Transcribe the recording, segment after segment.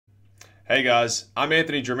Hey guys, I'm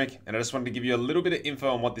Anthony Drimick, and I just wanted to give you a little bit of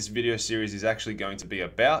info on what this video series is actually going to be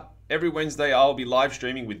about. Every Wednesday I'll be live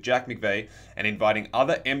streaming with Jack McVeigh and inviting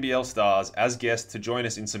other NBL stars as guests to join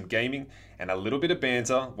us in some gaming and a little bit of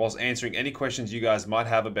banter whilst answering any questions you guys might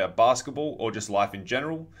have about basketball or just life in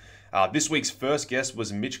general. This week's first guest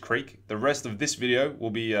was Mitch Creek. The rest of this video will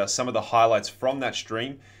be some of the highlights from that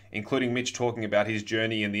stream, including Mitch talking about his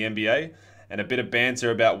journey in the NBA and a bit of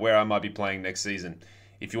banter about where I might be playing next season.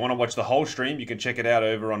 If you want to watch the whole stream, you can check it out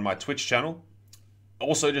over on my Twitch channel.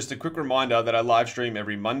 Also, just a quick reminder that I live stream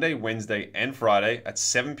every Monday, Wednesday, and Friday at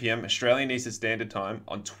 7 PM Australian Eastern Standard Time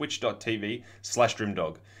on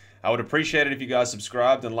twitch.tv/Drimdog. I would appreciate it if you guys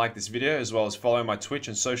subscribed and liked this video, as well as follow my Twitch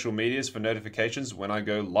and social medias for notifications when I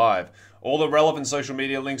go live. All the relevant social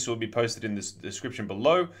media links will be posted in the description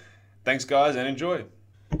below. Thanks, guys, and enjoy.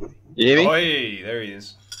 You hear me? Oi, there he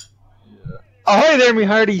is. Yeah. Ahoy there, me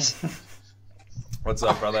hearties. What's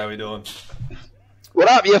up, brother? How we doing? What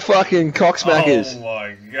up, you fucking cocksmackers? Oh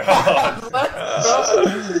my god.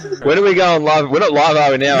 When are we going live? We're not live,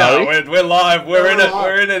 are we now? No, are we? we're live. We're in it.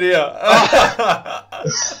 We're in it here.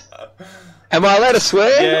 Am I allowed to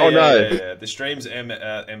swear or no? Yeah. The stream's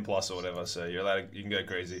M plus or whatever, so you're allowed to, you can go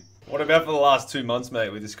crazy. What about for the last 2 months, mate,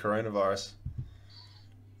 with this coronavirus?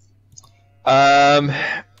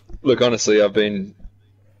 Look, honestly, I've been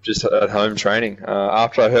just at home training.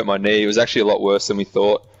 After I hurt my knee, it was actually a lot worse than we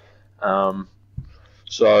thought.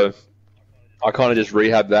 So I kind of just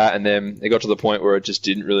rehabbed that, and then it got to the point where it just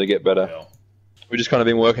didn't really get better. Yeah. We just kind of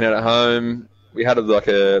been working out at home. We had like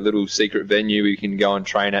a little secret venue we can go and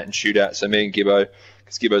train at and shoot at. So me and Gibbo,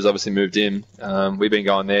 because Gibbo's obviously moved in, we've been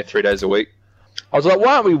going there 3 days a week. I was like,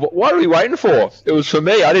 what are we waiting for? It was for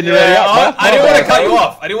me. I didn't ready up. I didn't want to cut you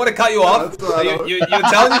off. I didn't want to cut you off. You were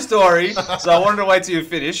telling your story, so I wanted to wait till you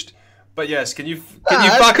finished. But yes, can you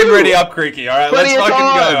fucking cool. Ready up, Creaky? All right, let's fucking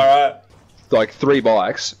go. All right. Like 3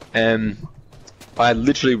 bikes, and I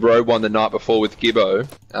literally rode one the night before with Gibbo.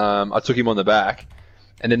 I took him on the back,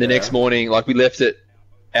 and then the next morning, like we left it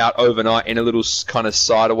out overnight in a little kind of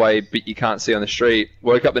sideaway bit you can't see on the street.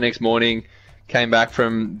 Woke up the next morning, came back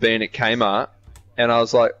from being at Kmart, and I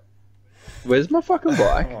was like, "Where's my fucking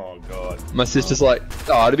bike?" Oh god. My sister's like,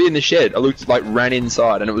 "Oh, it'll be in the shed." I looked, like, ran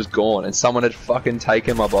inside, and it was gone, and someone had fucking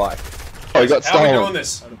taken my bike. Oh, he got stolen. How are we doing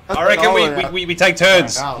this? I reckon we take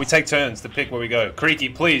turns. We take turns to pick where we go. Creaky,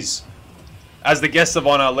 please, as the guest of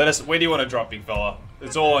honor, let us. Where do you want to drop, big fella?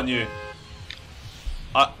 It's all on you.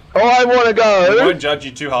 I want to go. I won't judge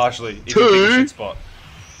you too harshly if you pick a shit spot.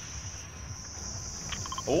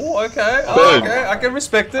 Oh, okay. Oh, okay. I can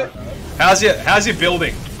respect it. How's your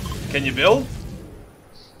building? Can you build?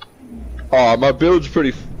 Oh, my build's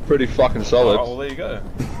pretty fucking solid. Alright, well there you go.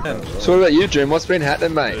 So what about you, Jim? What's been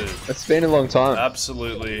happening, mate? Dude, it's been a long time.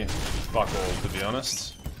 Absolutely fuck all, to be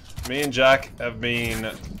honest. Me and Jack have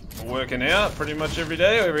been working out pretty much every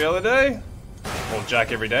day or every other day. Well,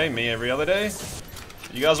 Jack every day, me every other day.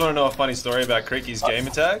 You guys want to know a funny story about Creaky's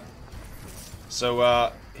gamer tag?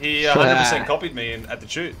 So he 100% copied me at the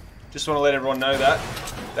shoot. Just want to let everyone know that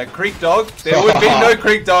Creek Dog, there would be no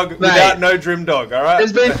Creek Dog without no Drim Dog, alright?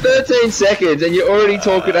 It's been 13 seconds and you're already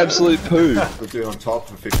talking absolute poo. We'll do it on top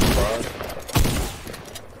for 55.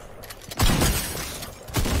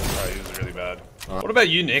 Oh, he was really bad. What about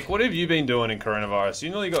you, Nick? What have you been doing in coronavirus?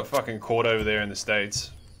 You nearly got fucking caught over there in the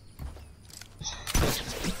States.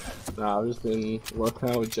 Nah, I've just been working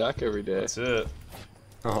out with Jack every day. That's it.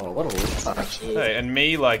 Oh, what a loser. Hey, and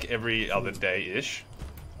me like every other day-ish.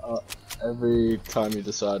 Every time you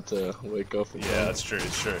decide to wake up. Yeah, that's true.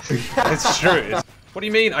 It's true. It's true. What do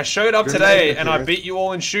you mean? I showed up today and I beat you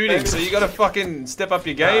all in shooting, so you gotta fucking step up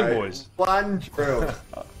your game, boys. One drill.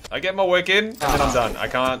 I get my work in, and then I'm done. I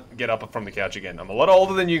can't get up from the couch again. I'm a lot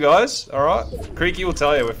older than you guys, alright? Creaky will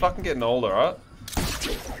tell you, we're fucking getting older, alright?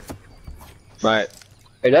 Mate,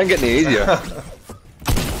 it don't get any easier.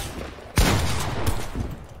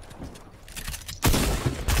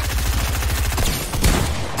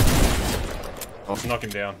 Knock him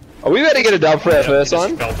down. Are we about to get a dub for our first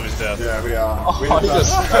one? Fell to his death. Yeah, we are.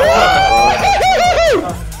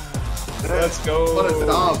 Let's go. What a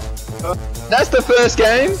dub. That's the first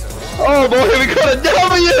game. Oh boy, we got a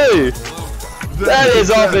W.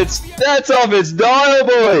 That's off its dial,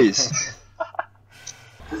 boys.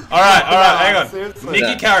 Alright, hang on.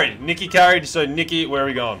 Nikki carried, so Nikki, where are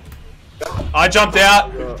we going? I jumped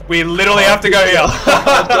out. We literally have to go here.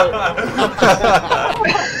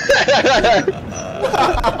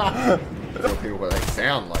 I don't think what they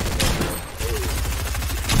sound like.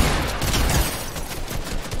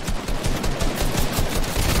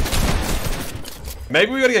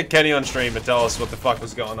 Maybe we gotta get Kenny on stream to tell us what the fuck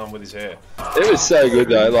was going on with his hair. It was so good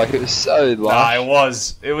though. Like it was so lush. Nah, it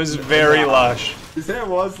was. It was very lush. His hair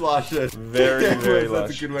was luscious. Very, very lush.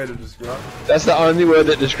 That's a good way to describe it. That's the only word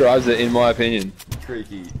that describes it, in my opinion.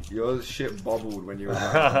 Creaky. Your shit bobbled when you were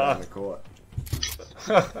down the court.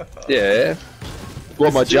 Yeah.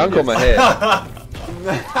 What, my junk or my hair?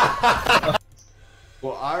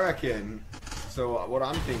 Well, I reckon. So what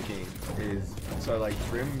I'm thinking is, so like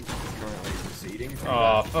Trim is currently receding from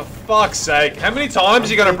Oh, for fuck's sake! How many times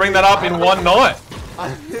are you gonna bring that up in one night?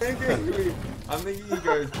 I'm thinking he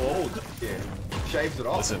goes bald. Yeah, shaves it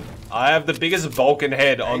off. Listen, I have the biggest Vulcan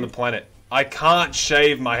head on the planet. I can't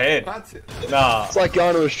shave my head. That's it. Nah. It's like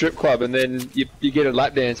going to a strip club and then you get a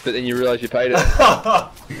lap dance, but then you realise you paid it.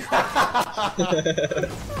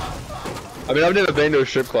 I mean, I've never been to a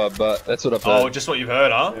strip club, but that's what I've heard. Oh, just what you've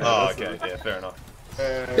heard, huh? Oh, okay. Yeah, fair enough.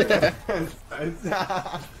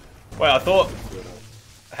 Wait, I thought...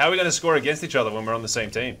 How are we going to score against each other when we're on the same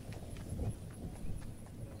team?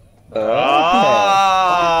 Nah,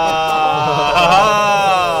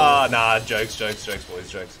 jokes, boys,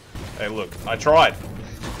 jokes. Hey, look, I tried.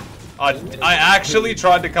 I actually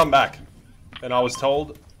tried to come back. And I was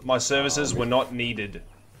told my services were not needed.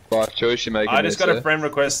 Life choice you're making. I just got a friend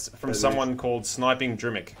request from someone called Sniping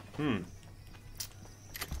Drimmick.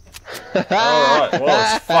 Alright,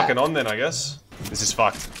 well, it's fucking on then, I guess. This is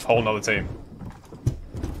fucked. Whole nother team.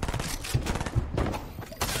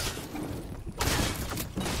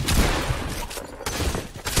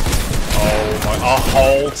 Oh my, a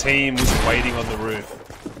whole team was waiting on the roof.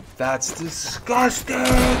 That's disgusting!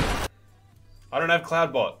 I don't have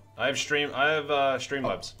Cloudbot. I have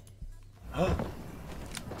Streamlabs.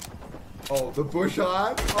 Oh, the bush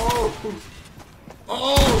eye. Oh!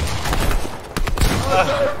 Oh!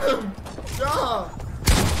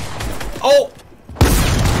 Oh!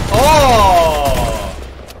 Oh!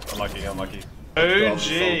 Unlucky, unlucky.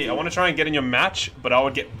 OG, I want to try and get in your match, but I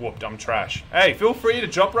would get whooped. I'm trash. Hey, feel free to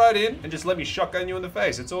jump right in and just let me shotgun you in the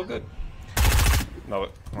face. It's all good. No,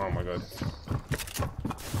 oh my god.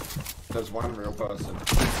 There's one real person.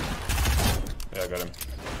 Yeah, I got him.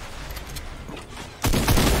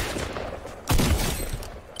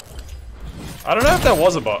 I don't know if that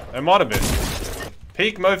was a bot. It might have been.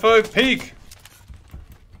 Peek, mofo, peek!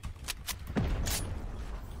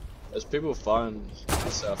 There's people firing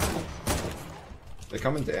south. They're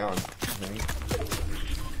coming down.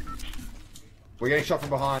 We're getting shot from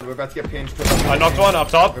behind. We're about to get pinched. I knocked one up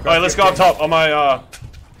top. Alright, let's go up top on my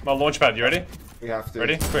my launch pad. You ready? We have to.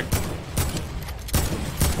 Ready? Quick.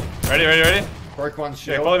 Ready, ready, ready? Broke one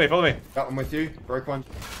shield. Yeah, follow me, follow me. Got one with you. Broke one.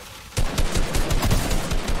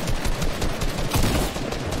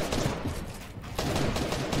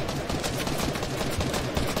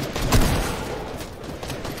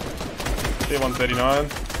 T139.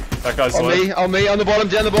 That guy's On low. me, on the bottom,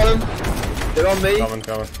 down the bottom. They're on me. Coming.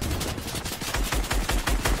 Got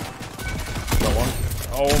one.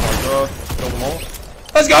 Oh my god. Killed them all.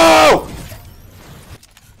 Let's go!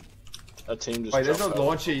 That team just Wait, there's a dropped out.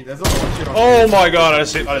 launchy. There's a launchy on Oh my god, I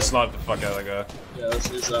just sniped the fuck out of that guy. Yeah, that's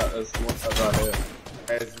that. That's the one right here.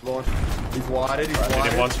 There's launch. He's wired. He's Hit him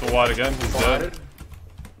wired. once for wide again. He's dead.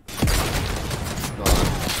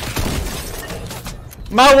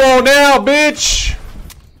 My wall now, bitch!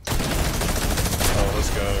 Oh, let's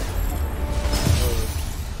go.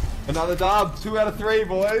 Another dub. 2 out of 3,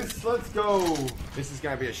 boys. Let's go. This is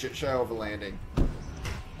going to be a shit show of a landing.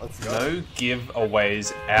 Let's go. No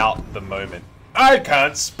giveaways out the moment. I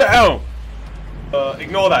can't spell!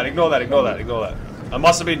 Ignore that. I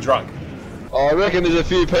must have been drunk. Oh, I reckon there's a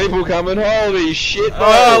few people coming. Holy shit, bro.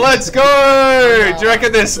 Oh, let's go! Do you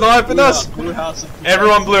reckon they're sniping us? Blue house.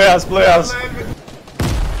 Everyone blue house.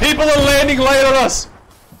 People are landing late on us!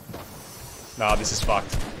 Nah, this is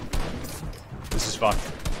fucked.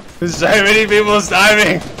 There's so many people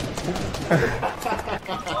sniping!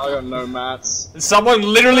 I got no mats. Someone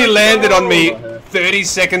literally landed on me 30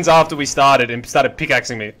 seconds after we started and started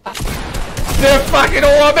pickaxing me. They're fucking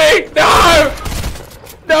all on me! No!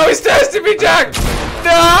 No, he's testing me, Jack!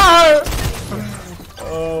 No!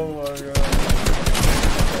 Oh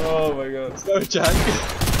my god. Go, Jack.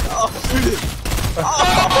 Oh, shoot it.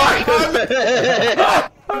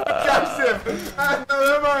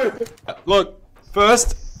 Look,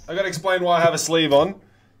 first, I gotta explain why I have a sleeve on.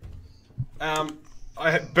 I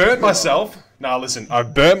had burnt myself. Nah, listen, I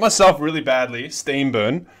burnt myself really badly, steam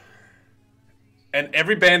burn. And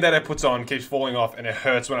every band-aid I put on keeps falling off and it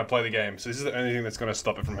hurts when I play the game. So this is the only thing that's gonna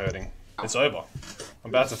stop it from hurting. It's over. I'm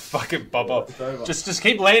about to fucking bub up. Just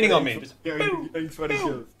keep landing on me. Just,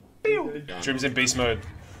 Trim's in beast mode.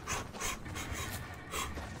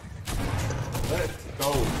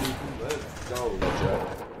 go, people. Let's go.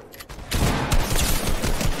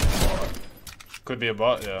 Could be a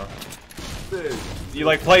bot, yeah. Dude. You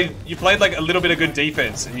like played like a little bit of good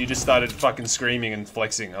defense, and you just started fucking screaming and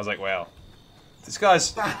flexing. I was like, wow, this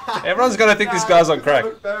guy's. Everyone's gonna think this guy's on crack.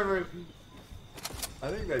 I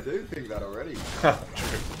think they do think that already. True.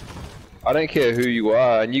 I don't care who you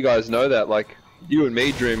are, and you guys know that. Like, you and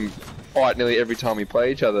me, Dream, fight nearly every time we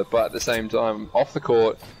play each other, but at the same time, off the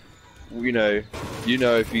court, you know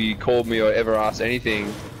if you called me or ever asked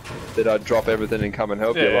anything, that I'd drop everything and come and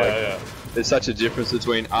help you. Like, Yeah. there's such a difference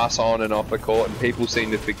between us on and off the court, and people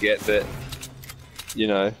seem to forget that, you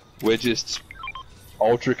know, we're just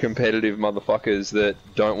ultra competitive motherfuckers that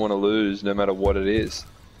don't want to lose no matter what it is.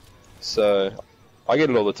 So, I get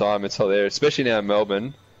it all the time. It's hilarious, especially now in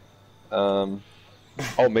Melbourne.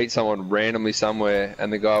 I'll meet someone randomly somewhere,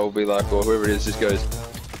 and the guy will be like, or whoever it is, just goes,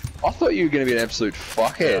 "I thought you were going to be an absolute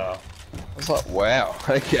fuckhead." Yeah. I was like, "Wow,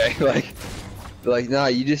 okay." Like, no,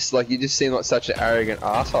 you just seem like such an arrogant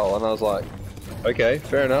asshole, and I was like, "Okay,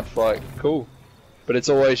 fair enough. Like, cool." But it's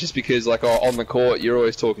always just because, like, on the court, you're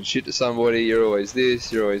always talking shit to somebody. You're always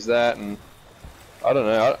this. You're always that, and I don't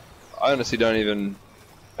know. I honestly don't even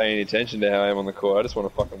pay any attention to how I am on the court. I just want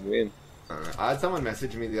to fucking win. I had someone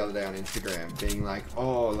message me the other day on Instagram being like,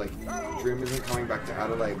 "Oh, like, Dream isn't coming back to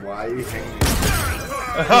Adelaide. Why are you hanging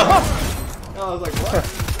out?" I was like, "What?"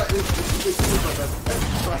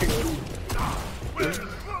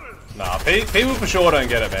 Nah, people for sure don't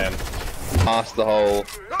get it, man. Past the whole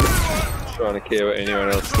trying to care what anyone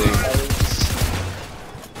else thinks.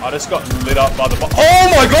 I just got lit up by the bot. Oh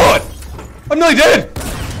my god! I'm nearly dead!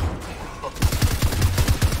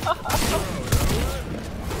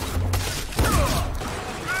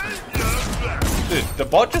 Dude, the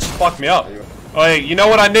bot just fucked me up. Oh, hey, you know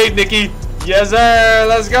what I need, Nikki? Yes, sir!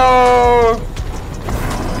 Let's go!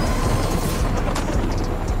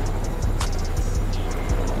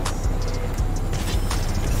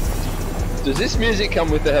 Does this music come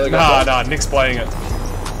with the helicopter? Nah, Nick's playing it.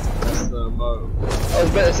 That's the mode. I was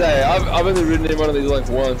about to say, I've only ridden in one of these like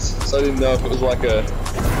once, so I didn't know if it was like a...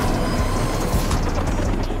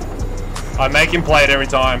 I make him play it every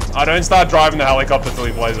time. I don't start driving the helicopter till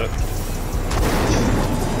he plays it.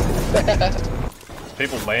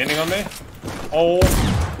 People landing on me? Oh,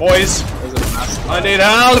 boys. I need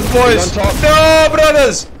help, boys. No,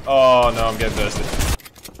 brothers. Oh, no, I'm getting thirsty.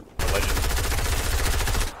 Legend.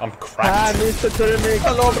 I'm cracked. Mr. Turmic.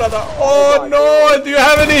 Hello, brother. Oh, no. Do you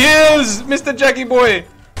have any heals, Mr. Jackie boy?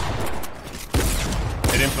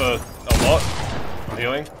 Hit him for a lot. I'm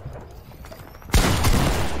healing.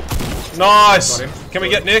 Nice. Can we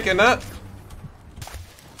get Nick in that?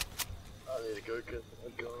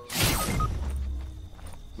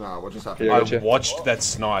 Nah, what just happened? Yeah, I gotcha. watched that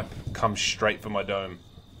snipe come straight for my dome.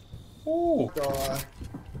 Ooh.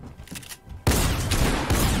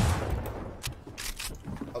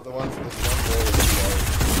 Other ones,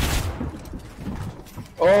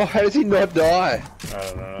 Oh, how does he not die? I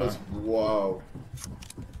don't know. whoa.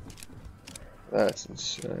 That's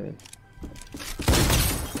insane.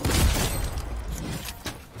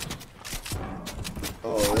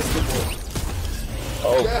 Oh, that's the boy.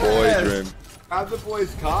 Oh Yes! boy, Dream. Have the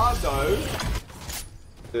boy's card though.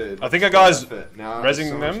 Dude, I think a guy's now.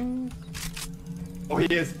 rezzing them. Oh, he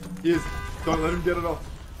is. He is. Don't let him get it off.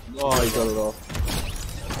 Oh, he got it off.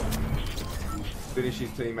 Finish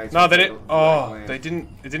his teammates. No, they didn't. Oh, they didn't.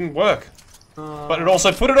 It didn't work. But it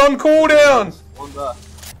also put it on cooldown. One back.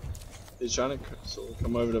 He's trying to sort of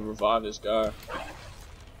come over to revive this guy.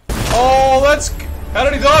 Oh, that's. How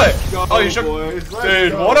did he die? Go, Oh, you shook. boys, let's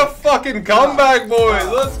Dude, go. what a fucking comeback, boys.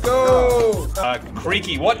 Let's go.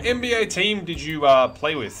 Creaky, what NBA team did you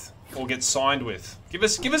play with or get signed with? Give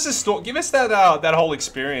us a story. Give us that that whole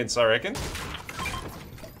experience, I reckon.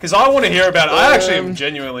 Because I want to hear about it. I actually am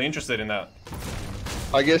genuinely interested in that.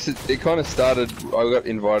 I guess it kind of started. I got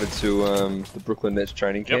invited to the Brooklyn Nets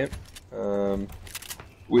training camp,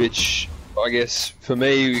 which I guess for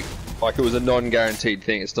me, like, it was a non-guaranteed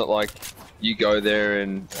thing. It's not like you go there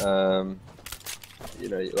and you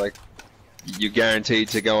know, like, you're guaranteed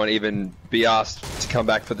to go and even be asked to come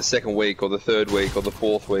back for the second week or the third week or the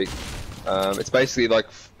fourth week. It's basically like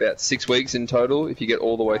about 6 weeks in total if you get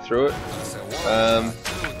all the way through it.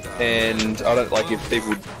 And I don't, like, if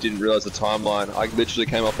people didn't realise the timeline, I literally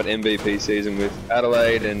came off an MVP season with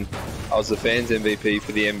Adelaide, and I was the fans MVP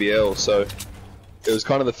for the NBL, so it was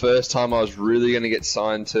kind of the first time I was really going to get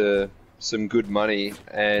signed to some good money,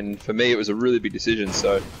 and for me it was a really big decision.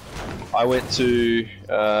 So I went to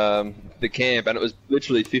the camp, and it was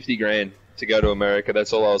literally 50 grand to go to America.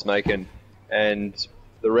 That's all I was making, and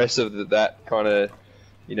the rest of that kind of,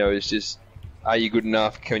 you know, is just are you good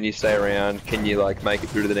enough? Can you stay around? Can you like make it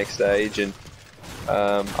through to the next stage? And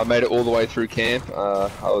I made it all the way through camp. It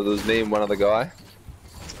was me and one other guy,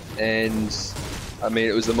 and I mean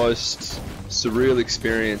it was the most surreal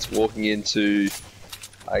experience walking into,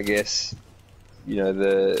 I guess, you know,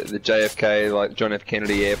 the JFK, like John F.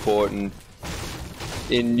 Kennedy Airport, and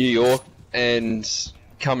in New York, and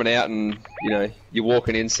coming out and, you know, you're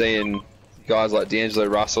walking in seeing guys like D'Angelo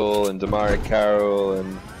Russell and Demario Carroll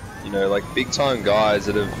and, you know, like big time guys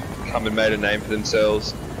that have come and made a name for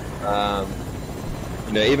themselves.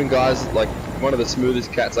 You know, even guys like one of the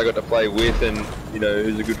smoothest cats I got to play with, and, you know,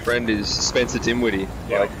 who's a good friend, is Spencer Dinwiddie.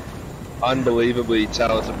 Yeah. Like, unbelievably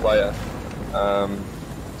talented player.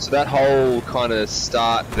 So that whole kind of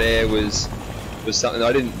start there was something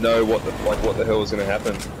I didn't know what the hell was going to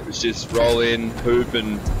happen. It was just roll in, hoop,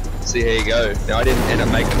 and see how you go. Now I didn't end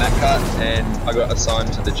up making that cut, and I got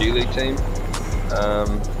assigned to the G League team,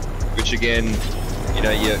 which again, you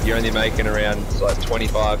know, you're only making around like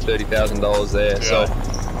 $25,000-$30,000 there. Yeah. So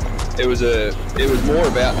it was more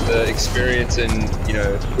about the experience and, you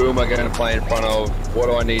know, who am I going to play in front of? What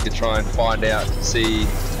do I need to try and find out to see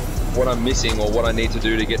what I'm missing or what I need to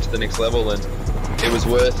do to get to the next level? And it was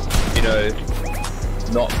worth, you know,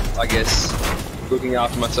 not, I guess, looking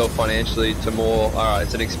after myself financially to more, alright,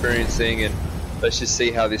 it's an experience thing and let's just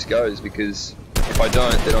see how this goes, because if I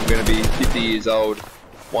don't, then I'm going to be 50 years old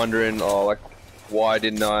wondering, oh, like, why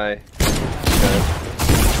didn't I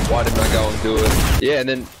go and do it? Yeah, and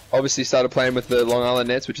then obviously started playing with the Long Island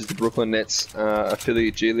Nets, which is the Brooklyn Nets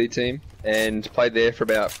affiliate G League team, and played there for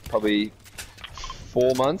about probably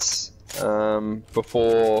 4 months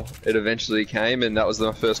before it eventually came, and that was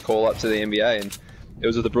my first call up to the NBA, and it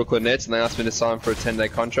was with the Brooklyn Nets, and they asked me to sign for a 10-day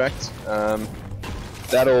contract.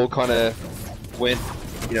 That all kind of went,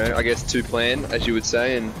 you know, I guess to plan, as you would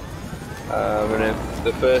say, and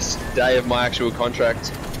the first day of my actual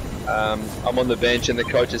contract, I'm on the bench, and the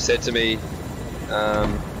coach has said to me,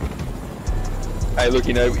 hey, look,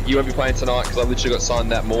 you know, you won't be playing tonight because I literally got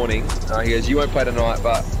signed that morning. He goes, you won't play tonight,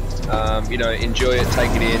 but you know, enjoy it, take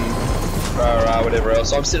it in, whatever else.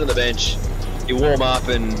 So I'm sitting on the bench, you warm up,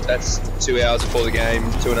 and that's 2 hours before the game,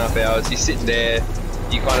 2.5 hours. You're sitting there,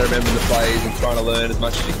 you kind of remember the plays and trying to learn as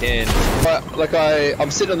much as you can. But like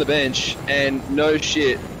I'm sitting on the bench, and no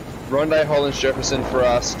shit, Rondé Hollis-Jefferson for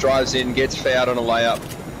us drives in, gets fouled on a layup,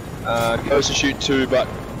 goes to shoot two, but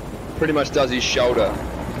pretty much does his shoulder.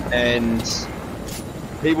 And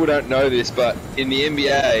people don't know this, but in the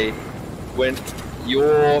NBA, when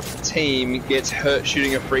your team gets hurt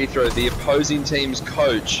shooting a free throw, the opposing team's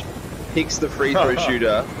coach picks the free throw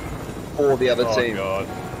shooter for the other team. God.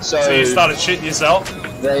 So you started shitting yourself?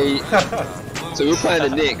 So we're playing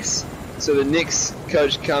the Knicks. So the Knicks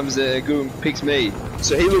coach comes and picks me.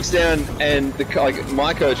 So he looks down, and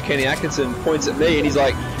my coach, Kenny Atkinson, points at me, and he's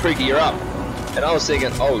like, Freaky, you're up. And I was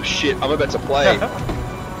thinking, oh shit, I'm about to play.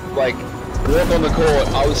 Like, walk on the court.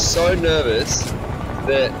 I was so nervous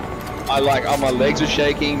that my legs were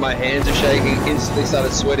shaking, my hands were shaking, instantly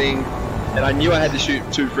started sweating, and I knew I had to shoot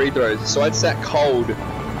 2 free throws. So I'd sat cold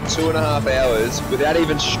 2.5 hours without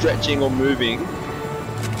even stretching or moving,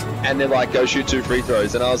 and they're like, go shoot 2 free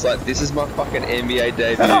throws. And I was like, this is my fucking NBA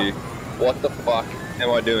debut. What the fuck am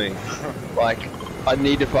I doing? Like, I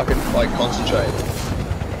need to fucking, like, concentrate.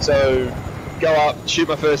 So, go up, shoot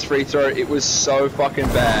my first free throw. It was so fucking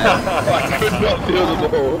bad. I could not feel the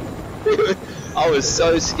ball. I was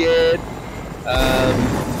so scared.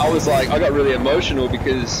 I was like, I got really emotional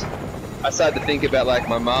because I started to think about like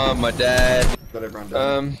my mom, my dad.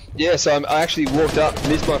 Yeah, so I actually walked up,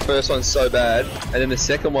 missed my first one so bad, and then the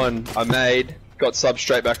second one I made, got subbed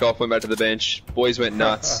straight back off, went back to the bench. Boys went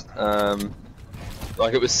nuts.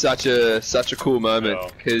 Like, it was such a cool moment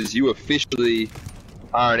because you officially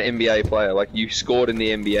are an NBA player. Like, you scored in the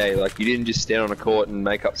NBA. Like, you didn't just stand on a court and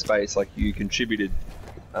make up space. Like, you contributed.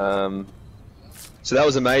 So that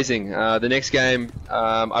was amazing. The next game,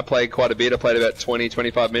 I played quite a bit. I played about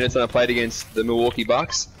 20-25 minutes, and I played against the Milwaukee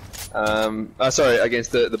Bucks.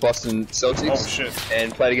 Against the Boston Celtics. Oh, shit.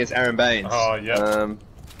 And played against Aaron Baines. Oh, yeah.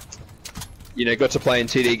 You know, got to play in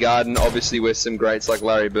TD Garden, obviously, where some greats like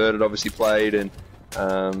Larry Bird had obviously played, and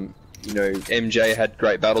you know, MJ had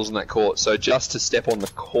great battles on that court. So just to step on the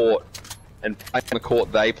court and play on the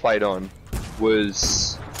court they played on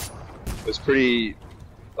was pretty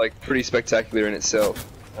spectacular in itself.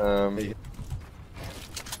 Yeah,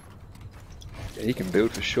 he can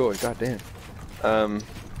build for sure. Goddamn. And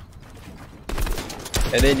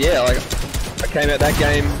then yeah, like I came out that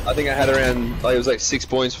game. I think I had around it was like 6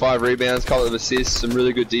 points, 5 rebounds, couple of assists, some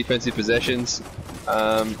really good defensive possessions.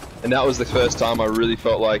 And that was the first time I really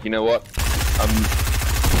felt like, you know what,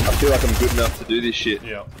 I feel like I'm good enough to do this shit.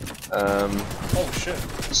 Yeah. Oh shit.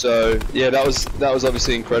 So yeah, that was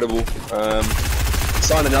obviously incredible.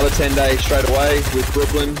 Signed another 10-day straight away with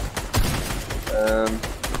Brooklyn.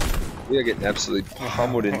 We are getting absolutely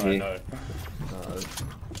pummeled in here. I know.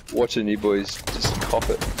 Watching you boys just cop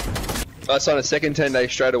it. I signed a second 10-day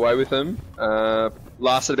straight away with them.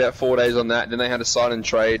 Lasted about 4 days on that. Then they had a sign and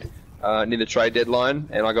trade near the trade deadline,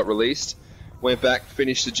 and I got released. Went back,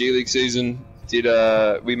 finished the G League season.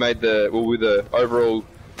 We made the overall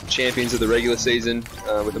champions of the regular season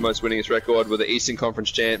with the most winningest record. We're the Eastern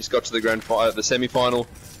Conference champs. Got to the semi-final,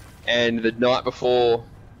 and the night before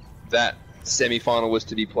that semi-final was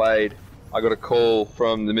to be played, I got a call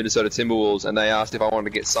from the Minnesota Timberwolves, and they asked if I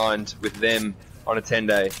wanted to get signed with them on a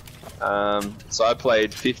 10-day. So I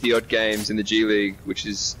played 50-odd games in the G League, which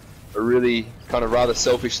is a really kind of rather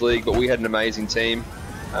selfish league, but we had an amazing team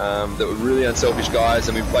that were really unselfish guys,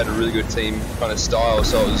 and we played a really good team kind of style,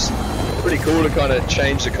 so it was pretty cool to kind of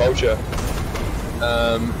change the culture.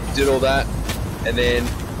 Did all that, and then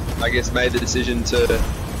I guess made the decision to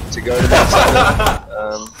go to Minnesota.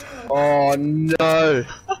 Oh no!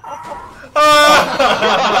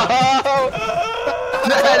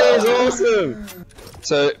 That is awesome.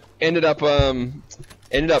 So ended up doing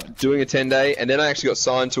a 10-day, and then I actually got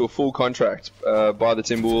signed to a full contract by the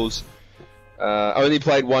Timberwolves. I only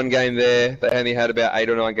played one game there. They only had about 8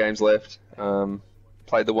 or 9 games left.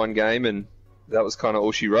 Played the one game, and that was kind of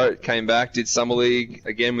all she wrote. Came back, did summer league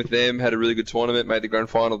again with them, had a really good tournament, made the grand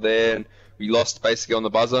final there, and we lost basically on the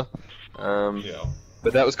buzzer. Yeah.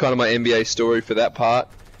 But that was kind of my NBA story for that part.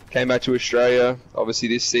 Came back to Australia, obviously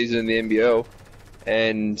this season in the NBL,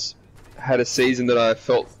 and had a season that I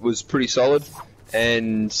felt was pretty solid,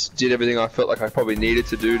 and did everything I felt like I probably needed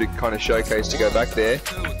to do to kind of showcase to go back there.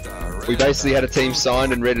 We basically had a team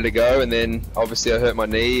signed and ready to go, and then obviously I hurt my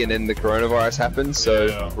knee, and then the coronavirus happened,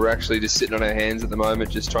 so we're actually just sitting on our hands at the moment,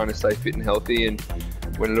 just trying to stay fit and healthy, and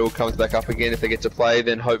when it all comes back up again, if they get to play,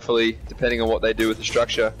 then hopefully, depending on what they do with the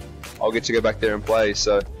structure, I'll get to go back there and play.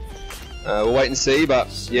 So we'll wait and see, but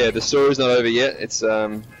yeah, the story's not over yet. It's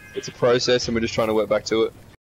a process, and we're just trying to work back to it.